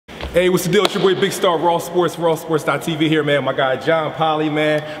Hey, what's the deal? It's your boy Big Star, Raw Sports, rawsports.tv here, man. My guy John Polly,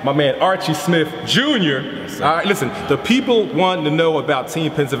 man. My man Archie Smith Jr. Yes, all right, listen, the people want to know about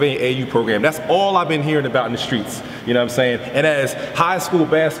Team Pennsylvania AAU program. That's all I've been hearing about in the streets. You know what I'm saying? And as high school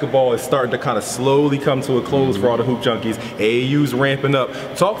basketball is starting to kind of slowly come to a close for all the hoop junkies, AAU's ramping up.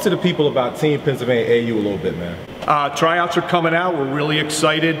 Talk to the people about Team Pennsylvania AAU a little bit, man. Tryouts are coming out. We're really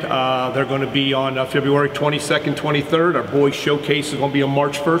excited. They're going to be on February 22nd, 23rd. Our boys showcase is going to be on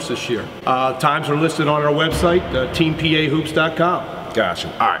March 1st this year. Times are listed on our website, teampahoops.com.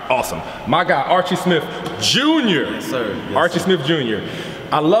 Gotcha. All right, awesome. My guy, Archie Smith Jr. Yes, sir. Yes, Archie sir. Smith Jr.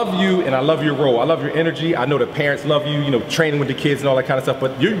 I love you and I love your role. I love your energy. I know the parents love you, training with the kids and all that kind of stuff,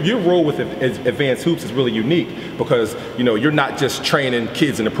 but your role with Advanced Hoops is really unique because, you're not just training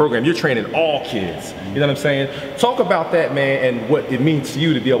kids in the program, you're training all kids. You know what I'm saying? Talk about that, man, and what it means to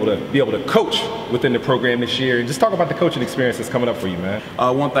you to be able to coach within the program this year, and just talk about the coaching experience that's coming up for you, man.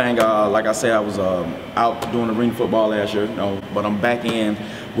 One thing, like I said, I was out doing arena football last year, but I'm back in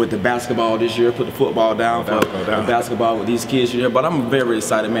with the basketball this year. Put the football down for the basketball with these kids here. But I'm very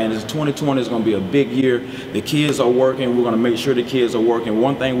excited, man. This 2020 is going to be a big year. The kids are working. We're going to make sure the kids are working.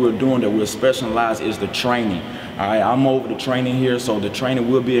 One thing we're doing that we're specialized is the training. All right, I'm over the training here, so the training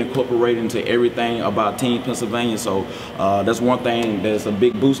will be incorporated into everything about Team Pennsylvania. So that's one thing that's a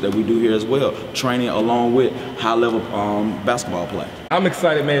big boost that we do here as well. Training along with high-level basketball play. I'm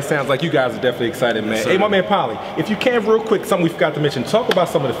excited, man. It sounds like you guys are definitely excited, man. Yes, hey, my man Polly, if you can, real quick, something we forgot to mention, talk about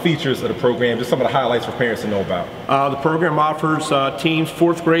some of the features of the program, just some of the highlights for parents to know about. The program offers teams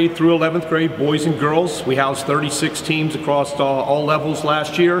 4th grade through 11th grade, boys and girls. We housed 36 teams across all levels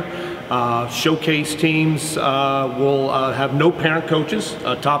last year. Showcase teams will have no parent coaches,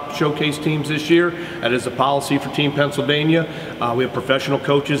 top showcase teams this year. That is a policy for Team Pennsylvania. We have professional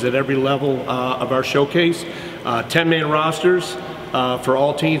coaches at every level of our showcase. 10-man rosters for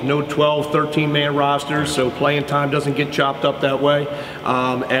all teams, no 12, 13-man rosters, so playing time doesn't get chopped up that way.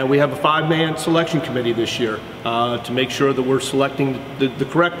 And we have a 5-man selection committee this year to make sure that we're selecting the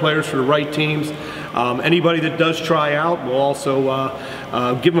correct players for the right teams. Anybody that does try out, we'll also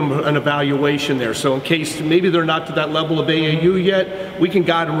give them an evaluation there. So in case maybe they're not to that level of AAU yet, we can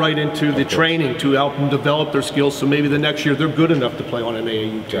guide them right into the training to help them develop their skills, so maybe the next year they're good enough to play on an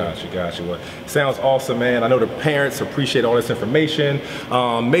AAU team. Gotcha. Well, sounds awesome, man. I know the parents appreciate all this information.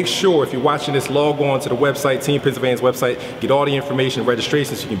 Make sure if you're watching this, log on to the website, Team Pennsylvania's website, get all the information,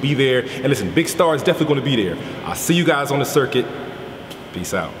 registration, so you can be there. And listen, Big Star is definitely going to be there. I'll see you guys on the circuit.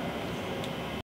 Peace out.